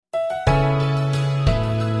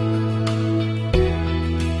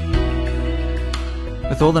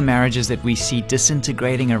With all the marriages that we see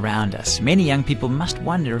disintegrating around us, many young people must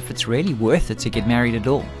wonder if it's really worth it to get married at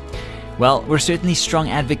all. Well, we're certainly strong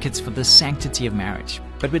advocates for the sanctity of marriage,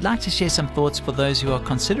 but we'd like to share some thoughts for those who are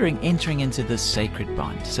considering entering into this sacred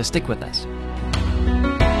bond. So stick with us.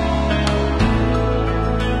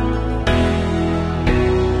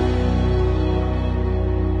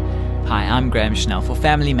 Hi, I'm Graham Schnell for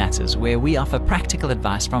Family Matters, where we offer practical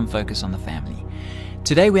advice from Focus on the Family.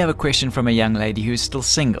 Today we have a question from a young lady who is still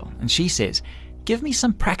single, and she says, "Give me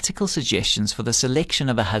some practical suggestions for the selection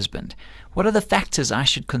of a husband. What are the factors I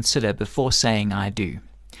should consider before saying I do?"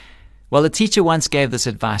 Well, a teacher once gave this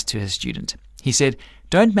advice to his student. He said,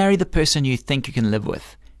 "Don't marry the person you think you can live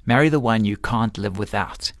with. Marry the one you can't live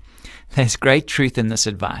without." There's great truth in this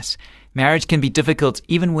advice. Marriage can be difficult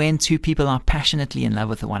even when two people are passionately in love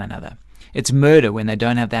with one another. It's murder when they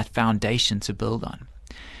don't have that foundation to build on.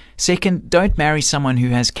 Second, don't marry someone who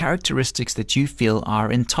has characteristics that you feel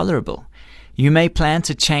are intolerable. You may plan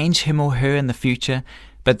to change him or her in the future,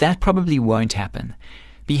 but that probably won't happen.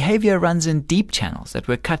 Behavior runs in deep channels that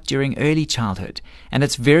were cut during early childhood, and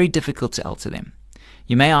it's very difficult to alter them.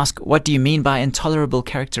 You may ask, what do you mean by intolerable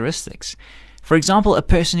characteristics? For example, a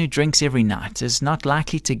person who drinks every night is not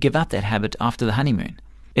likely to give up that habit after the honeymoon.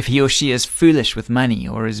 If he or she is foolish with money,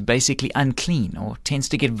 or is basically unclean, or tends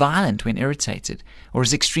to get violent when irritated, or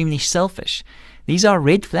is extremely selfish, these are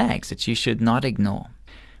red flags that you should not ignore.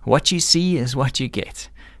 What you see is what you get.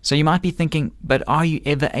 So you might be thinking, but are you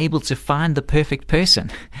ever able to find the perfect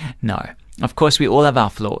person? No. Of course, we all have our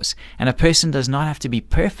flaws, and a person does not have to be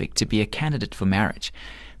perfect to be a candidate for marriage.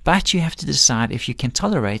 But you have to decide if you can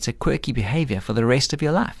tolerate a quirky behavior for the rest of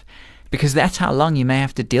your life, because that's how long you may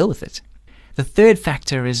have to deal with it. The third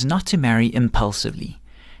factor is not to marry impulsively.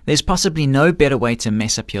 There's possibly no better way to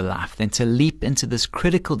mess up your life than to leap into this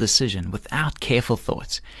critical decision without careful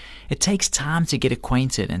thought. It takes time to get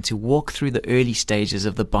acquainted and to walk through the early stages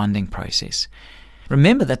of the bonding process.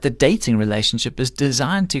 Remember that the dating relationship is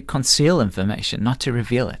designed to conceal information, not to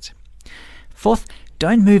reveal it. Fourth,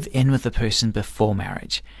 don't move in with a person before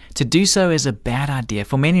marriage. To do so is a bad idea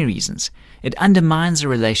for many reasons. It undermines a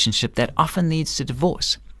relationship that often leads to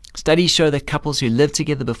divorce. Studies show that couples who live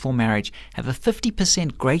together before marriage have a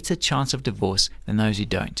 50% greater chance of divorce than those who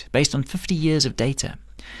don't, based on 50 years of data.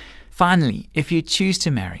 Finally, if you choose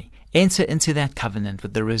to marry, enter into that covenant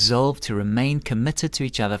with the resolve to remain committed to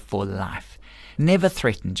each other for life. Never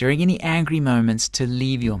threaten during any angry moments to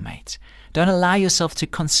leave your mate. Don't allow yourself to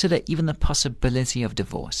consider even the possibility of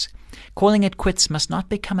divorce. Calling it quits must not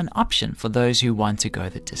become an option for those who want to go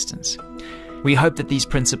the distance. We hope that these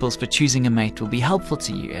principles for choosing a mate will be helpful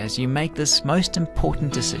to you as you make this most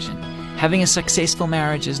important decision. Having a successful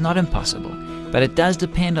marriage is not impossible, but it does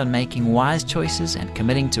depend on making wise choices and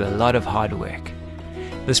committing to a lot of hard work.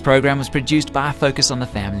 This program was produced by Focus on the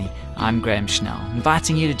Family. I'm Graham Schnell,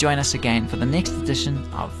 inviting you to join us again for the next edition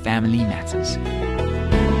of Family Matters.